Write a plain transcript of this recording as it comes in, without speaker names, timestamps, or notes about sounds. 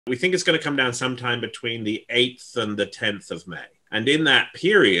We think it's going to come down sometime between the 8th and the 10th of May. And in that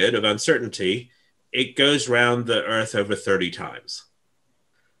period of uncertainty, it goes around the Earth over 30 times.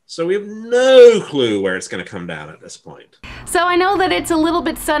 So we have no clue where it's going to come down at this point. So I know that it's a little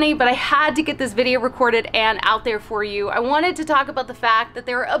bit sunny, but I had to get this video recorded and out there for you. I wanted to talk about the fact that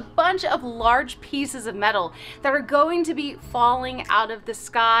there are a bunch of large pieces of metal that are going to be falling out of the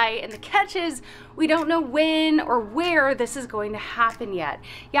sky, and the catch is we don't know when or where this is going to happen yet.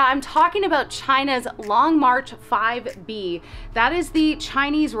 Yeah, I'm talking about China's Long March 5B. That is the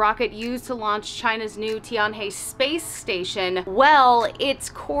Chinese rocket used to launch China's new Tianhe space station. Well, its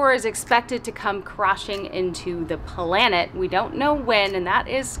core is expected to come crashing into the planet. We don't know when, and that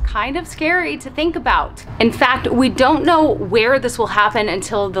is kind of scary to think about. In fact, we don't know where this will happen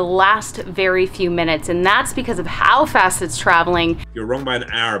until the last very few minutes, and that's because of how fast it's traveling. You're wrong by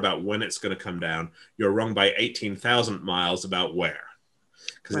an hour about when it's going to come down. You're wrong by 18,000 miles about where,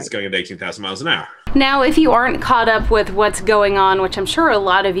 because It's going at 18,000 miles an hour. Now, if you aren't caught up with what's going on, which I'm sure a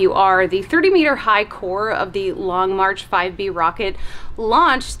lot of you are, the 30-meter high core of the Long March 5B rocket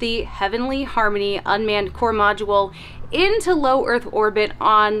launched the Heavenly Harmony unmanned core module into low Earth orbit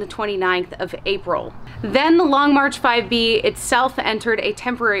on the 29th of April. Then the Long March 5B itself entered a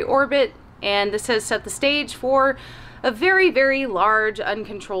temporary orbit, and this has set the stage for a very, very large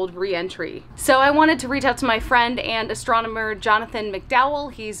uncontrolled re-entry. So I wanted to reach out to my friend and astronomer Jonathan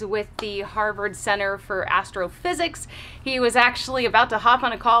McDowell. He's with the Harvard Center for Astrophysics. He was actually about to hop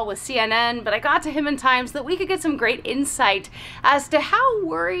on a call with CNN, but I got to him in time so that we could get some great insight as to how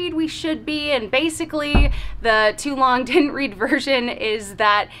worried we should be. And basically, the too long didn't read version is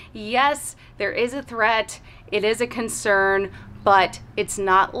that yes, there is a threat, it is a concern, but it's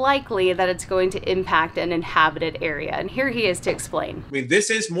not likely that it's going to impact an inhabited area. And here he is to explain. I mean,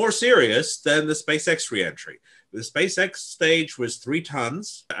 this is more serious than the SpaceX reentry. The SpaceX stage was 3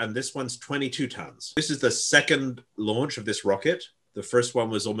 tons, and this one's 22 tons. This is the second launch of this rocket. The first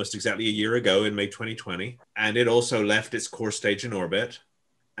one was almost exactly a year ago in May 2020, and it also left its core stage in orbit,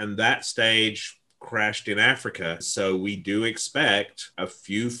 and that stage crashed in Africa. So we do expect a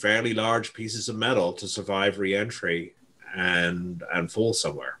few fairly large pieces of metal to survive re-entry and fall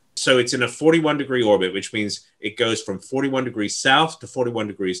somewhere. So it's in a 41-degree orbit, which means it goes from 41 degrees south to 41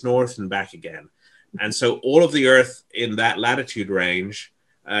 degrees north and back again. And so all of the Earth in that latitude range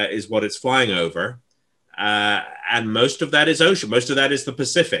is what it's flying over. And most of that is ocean. Most of that is the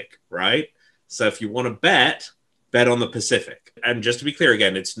Pacific, right? So if you want to bet on the Pacific. And just to be clear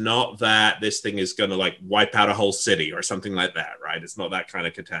again, it's not that this thing is going to like wipe out a whole city or something like that, right? It's not that kind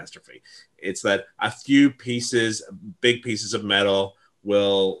of catastrophe. It's that a few pieces, big pieces of metal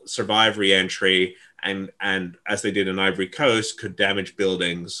will survive re-entry and as they did in Ivory Coast, could damage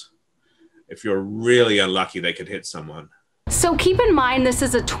buildings. If you're really unlucky, they could hit someone. So keep in mind, this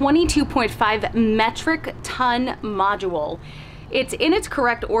is a 22.5 metric ton module. It's in its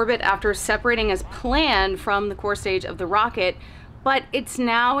correct orbit after separating as planned from the core stage of the rocket, but it's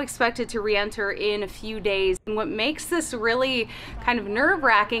now expected to re-enter in a few days. And what makes this really kind of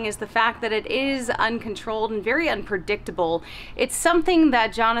nerve-wracking is the fact that it is uncontrolled and very unpredictable. It's something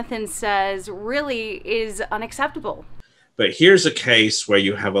that Jonathan says really is unacceptable. But here's a case where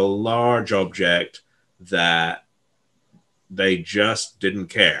you have a large object that they just didn't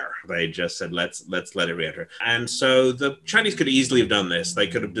care. They just said, let's let it re-enter. And so the Chinese could easily have done this. They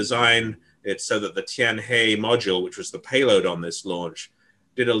could have designed it so that the Tianhe module, which was the payload on this launch,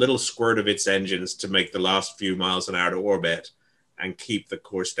 did a little squirt of its engines to make the last few miles an hour to orbit and keep the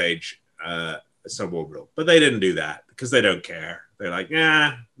core stage suborbital. But they didn't do that because they don't care. They're like,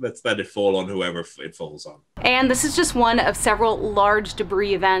 yeah, let's let it fall on whoever it falls on. And this is just one of several large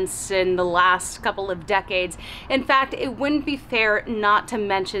debris events in the last couple of decades. In fact, it wouldn't be fair not to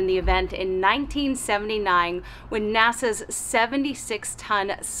mention the event in 1979 when NASA's 76-ton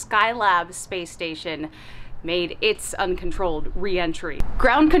Skylab space station made its uncontrolled re-entry.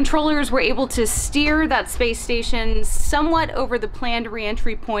 Ground controllers were able to steer that space station somewhat over the planned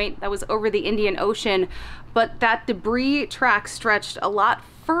re-entry point that was over the Indian Ocean, but that debris track stretched a lot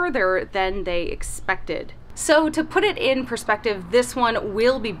further than they expected. So to put it in perspective, this one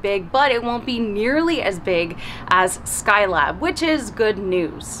will be big, but it won't be nearly as big as Skylab, which is good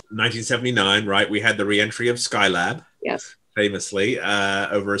news. 1979, right? We had the re-entry of Skylab, yes, famously,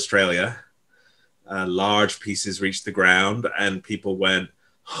 over Australia. Large pieces reached the ground and people went,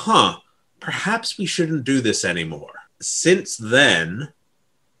 huh, perhaps we shouldn't do this anymore. Since then,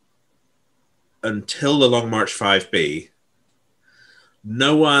 until the Long March 5B,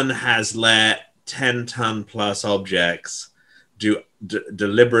 no one has let 10-ton plus objects do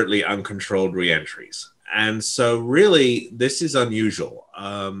deliberately uncontrolled re-entries. And so really, this is unusual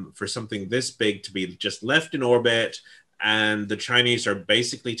for something this big to be just left in orbit. And the Chinese are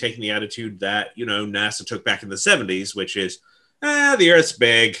basically taking the attitude that, you know, NASA took back in the 70s, which is, the Earth's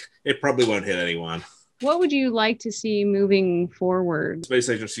big. It probably won't hit anyone. What would you like to see moving forward? The Space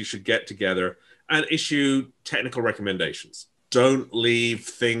Agency should get together and issue technical recommendations. Don't leave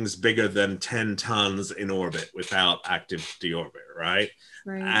things bigger than 10 tons in orbit without active deorbit, right?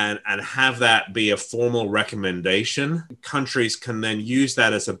 Right. And have that be a formal recommendation. Countries can then use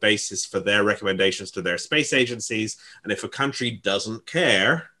that as a basis for their recommendations to their space agencies. And if a country doesn't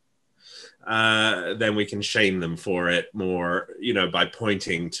care, then we can shame them for it more, you know, by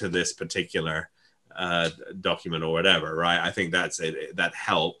pointing to this particular document or whatever, right? I think that's it. That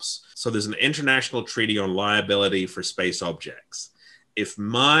helps. So there's an international treaty on liability for space objects. If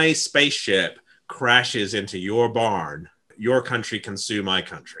my spaceship crashes into your barn, your country can sue my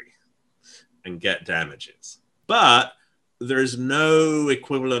country and get damages. But there's no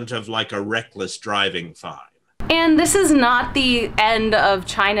equivalent of like a reckless driving fine. And this is not the end of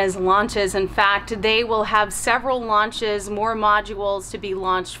China's launches. In fact, they will have several launches, more modules to be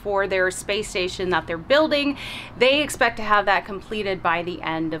launched for their space station that they're building. They expect to have that completed by the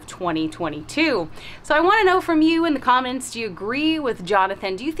end of 2022. So I want to know from you in the comments, do you agree with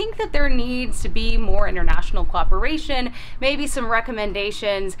Jonathan? Do you think that there needs to be more international cooperation, maybe some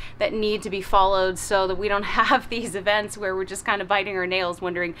recommendations that need to be followed so that we don't have these events where we're just kind of biting our nails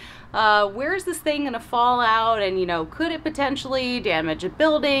wondering, where's this thing going to fall out? And, you know, could it potentially damage a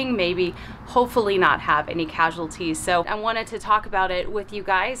building? Maybe, hopefully not have any casualties. So I wanted to talk about it with you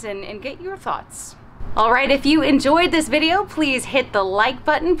guys and get your thoughts. All right, if you enjoyed this video, please hit the like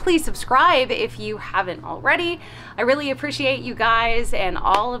button. Please subscribe if you haven't already. I really appreciate you guys and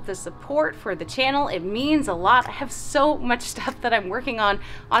all of the support for the channel. It means a lot. I have so much stuff that I'm working on.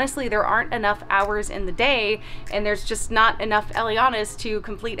 Honestly, there aren't enough hours in the day, and there's just not enough Elianas to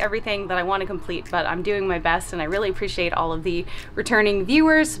complete everything that I want to complete, but I'm doing my best, and I really appreciate all of the returning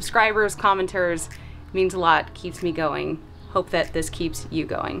viewers, subscribers, commenters. It means a lot, keeps me going. Hope that this keeps you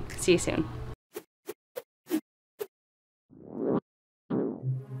going. See you soon.